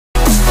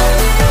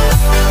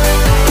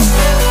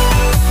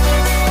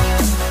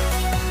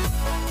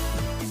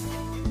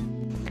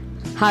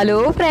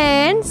Hello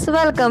friends,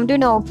 welcome to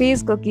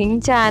Noufis cooking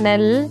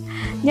channel.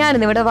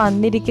 ഞാനിവിടെ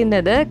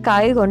വന്നിരിക്കുന്നത്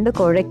കൈ കൊണ്ട്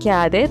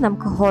കുഴയ്ക്കാതെ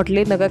നമുക്ക് ഹോട്ടലിൽ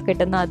നിന്നൊക്കെ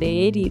കിട്ടുന്ന അതേ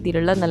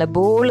രീതിയിലുള്ള നല്ല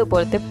ബോൾ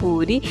പോലത്തെ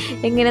പൂരി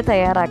എങ്ങനെ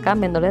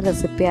തയ്യാറാക്കാം എന്നുള്ള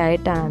റെസിപ്പി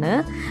ആയിട്ടാണ്.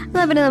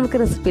 എന്നാൽ പിന്നെ നമുക്ക്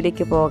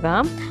റെസിപ്പിയിലേക്ക്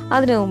പോകാം.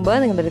 അതിനു മുമ്പ്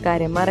നിങ്ങളൊരു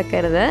കാര്യം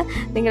മറക്കരുത്,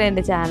 നിങ്ങൾ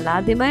എൻ്റെ ചാനൽ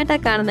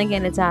ആദ്യമായിട്ടാണ് കാണുന്നെങ്കിൽ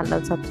എൻ്റെ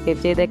ചാനൽ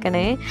സബ്സ്ക്രൈബ്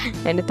ചെയ്തേക്കണേ.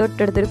 എൻ്റെ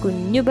തൊട്ടടുത്തൊരു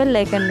കുഞ്ഞു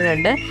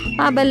ബെല്ലൈക്കണിലുണ്ട്.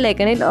 ആ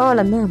ബെല്ലൈക്കണിൽ ഓൾ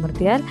എന്ന്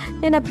അമർത്തിയാൽ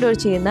ഞാൻ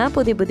അപ്ലോഡ് ചെയ്യുന്ന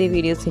പുതിയ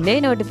വീഡിയോസിൻ്റെ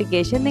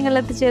നോട്ടിഫിക്കേഷൻ നിങ്ങൾ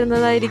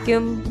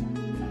എത്തിച്ചേരുന്നതായിരിക്കും.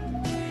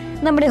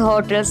 നമ്മുടെ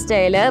ഹോട്ടൽ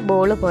സ്റ്റൈൽ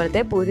ബോൾ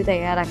പോലത്തെ പൂരി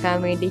തയ്യാറാക്കാൻ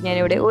വേണ്ടി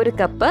ഞാനിവിടെ 1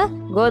 കപ്പ്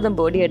ഗോതമ്പ്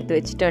പൊടി എടുത്ത്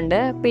വെച്ചിട്ടുണ്ട്.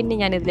 പിന്നെ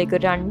ഞാനിതിലേക്ക്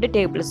ഒരു 2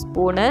 ടേബിൾ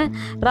സ്പൂണ്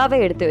റവ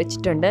എടുത്ത്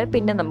വെച്ചിട്ടുണ്ട്.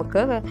 പിന്നെ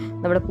നമുക്ക്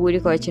നമ്മുടെ പൂരി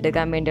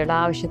കുഴച്ചെടുക്കാൻ വേണ്ടിയുള്ള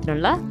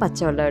ആവശ്യത്തിനുള്ള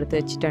പച്ചവെള്ളം എടുത്ത്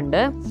വെച്ചിട്ടുണ്ട്.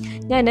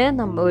 ഞാൻ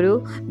ഒരു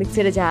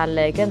മിക്സിയുടെ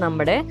ജാറിലേക്ക്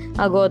നമ്മുടെ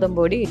ആ ഗോതമ്പ്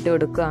പൊടി ഇട്ട്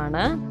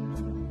കൊടുക്കുകയാണ്.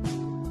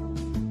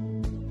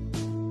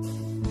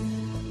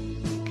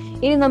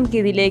 ഇനി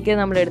നമുക്കിതിലേക്ക്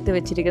നമ്മൾ എടുത്ത്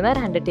വെച്ചിരിക്കുന്ന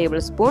 2 ടേബിൾ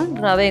സ്പൂൺ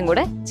റവയും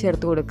കൂടെ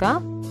ചേർത്ത് കൊടുക്കാം.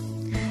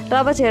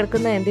 റവ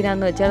ചേർക്കുന്നത്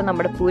എന്തിനാണെന്ന് വെച്ചാൽ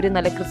നമ്മുടെ പൂരി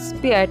നല്ല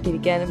ക്രിസ്പി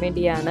ആയിട്ടിരിക്കാൻ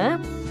വേണ്ടിയാണ്.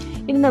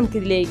 ഇനി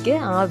നമുക്കിതിലേക്ക്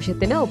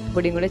ആവശ്യത്തിന്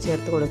ഉപ്പുപൊടിയും കൂടെ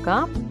ചേർത്ത്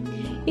കൊടുക്കാം.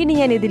 ഇനി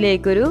ഞാൻ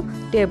ഇതിലേക്കൊരു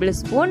ടേബിൾ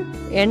സ്പൂൺ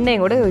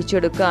എണ്ണയും കൂടെ ഒഴിച്ചു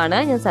കൊടുക്കുകയാണ്.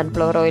 ഞാൻ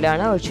സൺഫ്ലവർ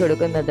ഓയിലാണ് ഒഴിച്ചു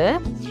കൊടുക്കുന്നത്.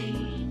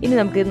 ഇനി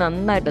നമുക്ക്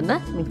നന്നായിട്ടൊന്ന്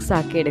മിക്സ്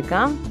ആക്കി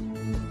എടുക്കാം.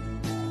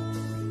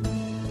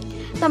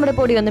 നമ്മുടെ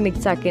പൊടി ഒന്ന്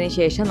മിക്സ് ആക്കിയതിന്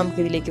ശേഷം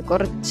നമുക്കിതിലേക്ക്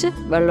കുറച്ച്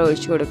വെള്ളം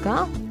ഒഴിച്ചു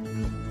കൊടുക്കാം.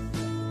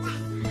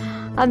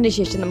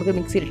 അതിനുശേഷം നമുക്ക്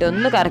മിക്സിയിലിട്ട്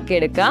ഒന്ന്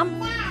കറക്കിയെടുക്കാം.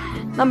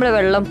 നമ്മുടെ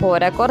വെള്ളം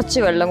പോരാ, കുറച്ച്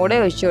വെള്ളം കൂടെ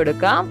ഒഴിച്ചു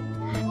കൊടുക്കാം.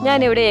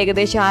 ഞാനിവിടെ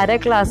ഏകദേശം 1/2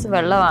 ഗ്ലാസ്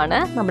വെള്ളമാണ്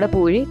നമ്മുടെ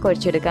പൂരി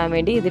കുഴച്ചെടുക്കാൻ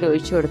വേണ്ടി ഇതിൽ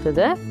ഒഴിച്ചു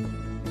കൊടുത്തത്.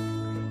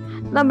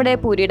 നമ്മുടെ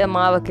പൂരിയുടെ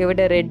മാവൊക്കെ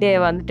ഇവിടെ റെഡിയായി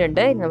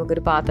വന്നിട്ടുണ്ട്. ഇനി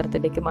നമുക്കൊരു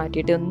പാത്രത്തിലേക്ക്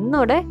മാറ്റിയിട്ട്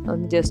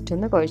ഒന്ന് ജസ്റ്റ്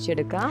ഒന്ന്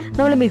കുഴച്ചെടുക്കാം.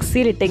 നമ്മൾ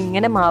മിക്സിയിലിട്ട്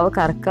ഇങ്ങനെ മാവ്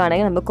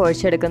കറക്കുകയാണെങ്കിൽ നമുക്ക്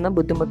കുഴച്ചെടുക്കുന്ന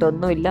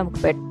ബുദ്ധിമുട്ടൊന്നുമില്ല.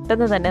 നമുക്ക്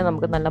പെട്ടെന്ന് തന്നെ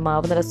നമുക്ക് നല്ല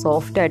മാവ് നല്ല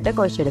സോഫ്റ്റായിട്ട്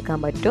കുഴച്ചെടുക്കാൻ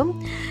പറ്റും.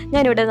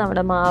 ഞാനിവിടെ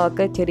നമ്മുടെ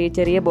മാവൊക്കെ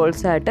ചെറിയ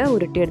ബോൾസായിട്ട്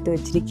ഉരുട്ടിയെടുത്ത്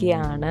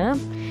വെച്ചിരിക്കുകയാണ്.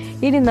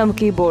 ഇനി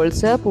നമുക്ക് ഈ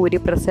ബോൾസ് പൂരി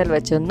പ്രസ്സിൽ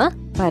വെച്ചൊന്ന്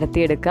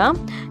പരത്തിയെടുക്കാം.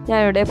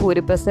 ഞാനിവിടെ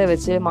പൂരി പ്രസ്സിൽ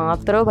വെച്ച്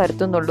മാത്രമേ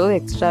പരത്തുന്നുള്ളൂ,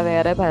 എക്സ്ട്രാ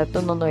വേറെ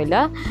പരത്തുന്നൊന്നുമില്ല.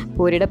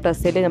 പൂരിയുടെ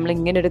പ്രസ്സിൽ നമ്മൾ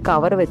ഇങ്ങനെ ഒരു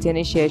കവർ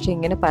വെച്ചതിന് ശേഷം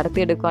ഇങ്ങനെ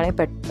പരത്തിയെടുക്കുകയാണെങ്കിൽ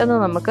പെട്ടെന്ന്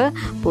നമുക്ക്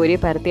പൂരി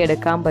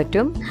പരത്തിയെടുക്കാൻ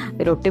പറ്റും.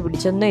 ഒട്ടി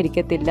പിടിച്ചൊന്നും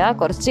ഇരിക്കത്തില്ല.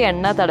 കുറച്ച്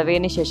എണ്ണ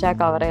തടവിയതിന് ശേഷം ആ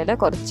കവറയിൽ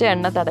കുറച്ച്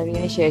എണ്ണ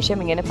തടവിയതിന് ശേഷം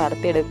ഇങ്ങനെ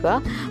പരത്തിയെടുക്കുക.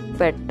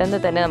 പെട്ടെന്ന്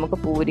തന്നെ നമുക്ക്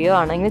പൂരിയോ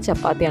ആണെങ്കിലും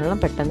ചപ്പാത്തി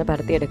ആണെങ്കിലും പെട്ടെന്ന്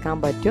പരത്തിയെടുക്കാൻ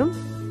പറ്റും.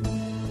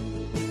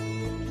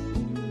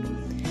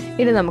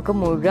 ഇനി നമുക്ക്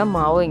മുഴുവൻ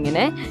മാവ്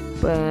ഇങ്ങനെ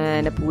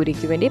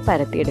പൂരിക്ക് വേണ്ടി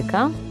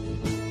പരത്തിയെടുക്കാം.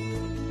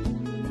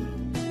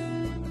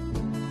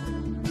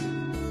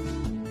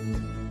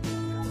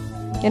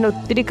 ഞാൻ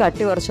ഒത്തിരി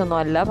കട്ടി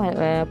കുറച്ചൊന്നുമല്ല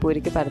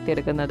പൂരിക്ക്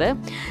പരത്തിയെടുക്കുന്നത്.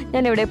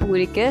 ഞാനിവിടെ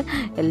പൂരിക്ക്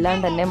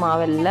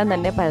മാവെല്ലാം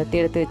തന്നെ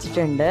പരത്തിയെടുത്ത്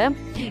വെച്ചിട്ടുണ്ട്.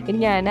 ഇനി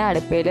ഞാൻ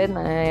അടുപ്പയിൽ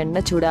എണ്ണ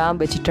ചൂടാൻ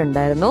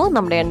വെച്ചിട്ടുണ്ടായിരുന്നു.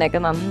 നമ്മുടെ എണ്ണയൊക്കെ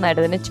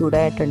നന്നായിട്ട് തന്നെ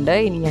ചൂടായിട്ടുണ്ട്.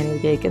 ഇനി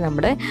ഞാനിതിലേക്ക്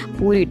നമ്മുടെ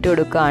പൂരി ഇട്ട്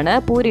കൊടുക്കുകയാണ്.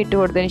 പൂരി ഇട്ട്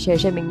കൊടുത്തതിന്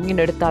ശേഷം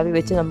ഇങ്ങനെ ഒരു തവി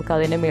വെച്ച് നമുക്ക്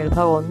അതിൻ്റെ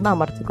മേൽഭാഗം ഒന്ന്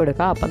അമർത്തി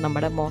കൊടുക്കാം. അപ്പം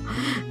നമ്മുടെ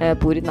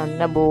പൂരി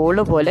നല്ല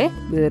ബോള് പോലെ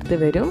വീർത്ത്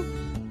വരും.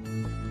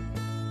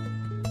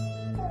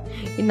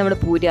 ഇനി നമ്മുടെ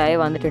പൂരി ആയി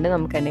വന്നിട്ടുണ്ട്.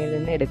 നമുക്ക് എണ്ണയിൽ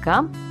നിന്ന്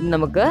എടുക്കാം. ഇനി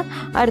നമുക്ക്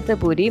അടുത്ത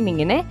പൂരിയും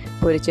ഇങ്ങനെ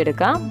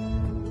പൊരിച്ചെടുക്കാം.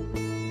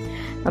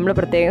 നമ്മൾ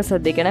പ്രത്യേകം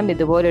ശ്രദ്ധിക്കണം,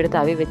 ഇതുപോലെ ഒരു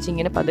തവി വെച്ച്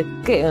ഇങ്ങനെ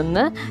പതുക്കെ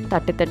ഒന്ന്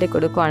തട്ടി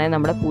കൊടുക്കുകയാണെങ്കിൽ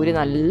നമ്മുടെ പൂരി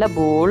നല്ല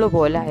ബോള്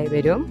പോലെ ആയി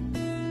വരും.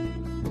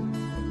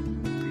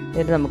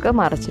 എന്നിട്ട് നമുക്ക്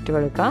മറച്ചിട്ട്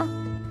കൊടുക്കാം.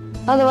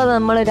 അതുപോലെ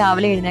നമ്മൾ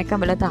രാവിലെ എഴുന്നേക്കാൻ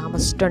വല്ല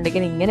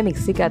താമസിച്ചിട്ടുണ്ടെങ്കിൽ ഇങ്ങനെ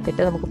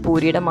മിക്സിക്കകത്തിട്ട് നമുക്ക്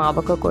പൂരിയുടെ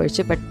മാവൊക്കെ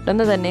കുഴച്ച്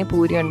പെട്ടെന്ന് തന്നെ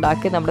പൂരി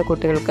ഉണ്ടാക്കി നമ്മുടെ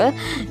കുട്ടികൾക്ക്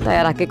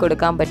തയ്യാറാക്കി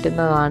കൊടുക്കാൻ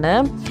പറ്റുന്നതാണ്.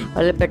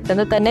 വളരെ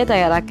പെട്ടെന്ന് തന്നെ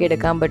തയ്യാറാക്കി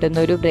എടുക്കാൻ പറ്റുന്ന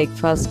ഒരു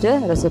ബ്രേക്ക്ഫാസ്റ്റ്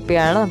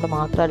റെസിപ്പിയാണ്. നമ്മൾ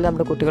മാത്രമല്ല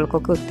നമ്മുടെ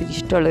കുട്ടികൾക്കൊക്കെ ഒത്തിരി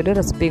ഇഷ്ടമുള്ളൊരു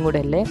റെസിപ്പിയും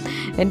കൂടെ അല്ലേ.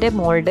 എൻ്റെ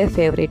മോളുടെ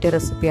ഫേവറേറ്റ്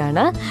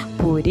റെസിപ്പിയാണ്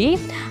പൂരി.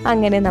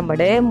 അങ്ങനെ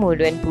നമ്മുടെ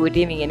മുഴുവൻ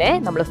പൂരിയും ഇങ്ങനെ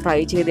നമ്മൾ ഫ്രൈ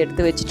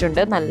ചെയ്തെടുത്ത്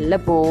വെച്ചിട്ടുണ്ട്. നല്ല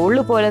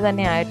ബോള് പോലെ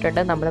തന്നെ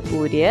ആയിട്ടുണ്ട് നമ്മുടെ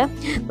പൂരിയെ.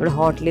 നമ്മുടെ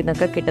ഹോട്ടലിൽ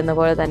നിന്നൊക്കെ കിട്ടുന്ന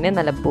പോലെ തന്നെ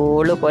നല്ല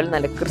ബോള് പോലെ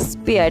നല്ല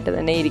ക്രിസ്പി ആയിട്ട്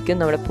തന്നെ ഇരിക്കും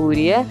നമ്മുടെ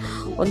പൂരിയെ.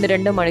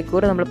 1-2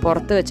 മണിക്കൂർ നമ്മൾ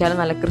പുറത്ത് വെച്ചാൽ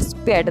നല്ല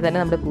ക്രിസ്പി ആയിട്ട് തന്നെ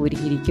നമ്മുടെ പൂരി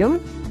ഇരിക്കും.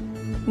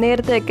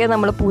 നേരത്തെയൊക്കെ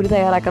നമ്മൾ പൂരി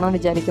തയ്യാറാക്കണമെന്ന്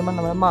വിചാരിക്കുമ്പോൾ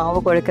നമ്മൾ മാവ്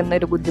കുഴക്കുന്ന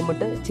ഒരു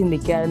ബുദ്ധിമുട്ട്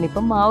ചിന്തിക്കാമായിരുന്നു.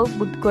 ഇപ്പം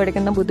മാവ്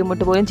കുഴക്കുന്ന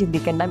ബുദ്ധിമുട്ട് പോലും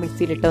ചിന്തിക്കേണ്ട.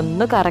 മിക്സിയിലിട്ട്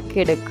ഒന്ന്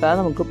കറക്കിയെടുക്കുക,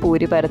 നമുക്ക്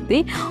പൂരി പരത്തി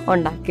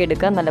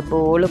ഉണ്ടാക്കിയെടുക്കുക. നല്ല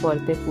ബോള്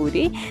പോലത്തെ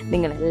പൂരി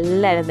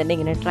നിങ്ങളെല്ലാവരും തന്നെ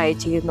ഇങ്ങനെ ട്രൈ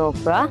ചെയ്ത്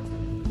നോക്കുക.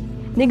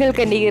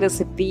 നിങ്ങൾക്ക് എൻ്റെ ഈ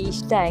റെസിപ്പി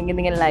ഇഷ്ടമായെങ്കിൽ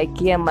നിങ്ങൾ ലൈക്ക്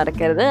ചെയ്യാൻ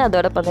മറക്കരുത്.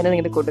 അതോടൊപ്പം തന്നെ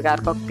നിങ്ങളുടെ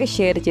കൂട്ടുകാർക്കൊക്കെ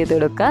ഷെയർ ചെയ്ത്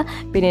കൊടുക്കുക.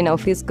 പിന്നെ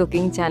നോഫീസ്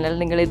കുക്കിംഗ് ചാനൽ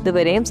നിങ്ങൾ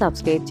ഇതുവരെയും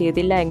സബ്സ്ക്രൈബ്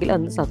ചെയ്തില്ല എങ്കിൽ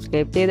ഒന്ന്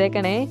സബ്സ്ക്രൈബ്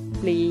ചെയ്തേക്കണേ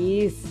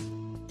പ്ലീസ്.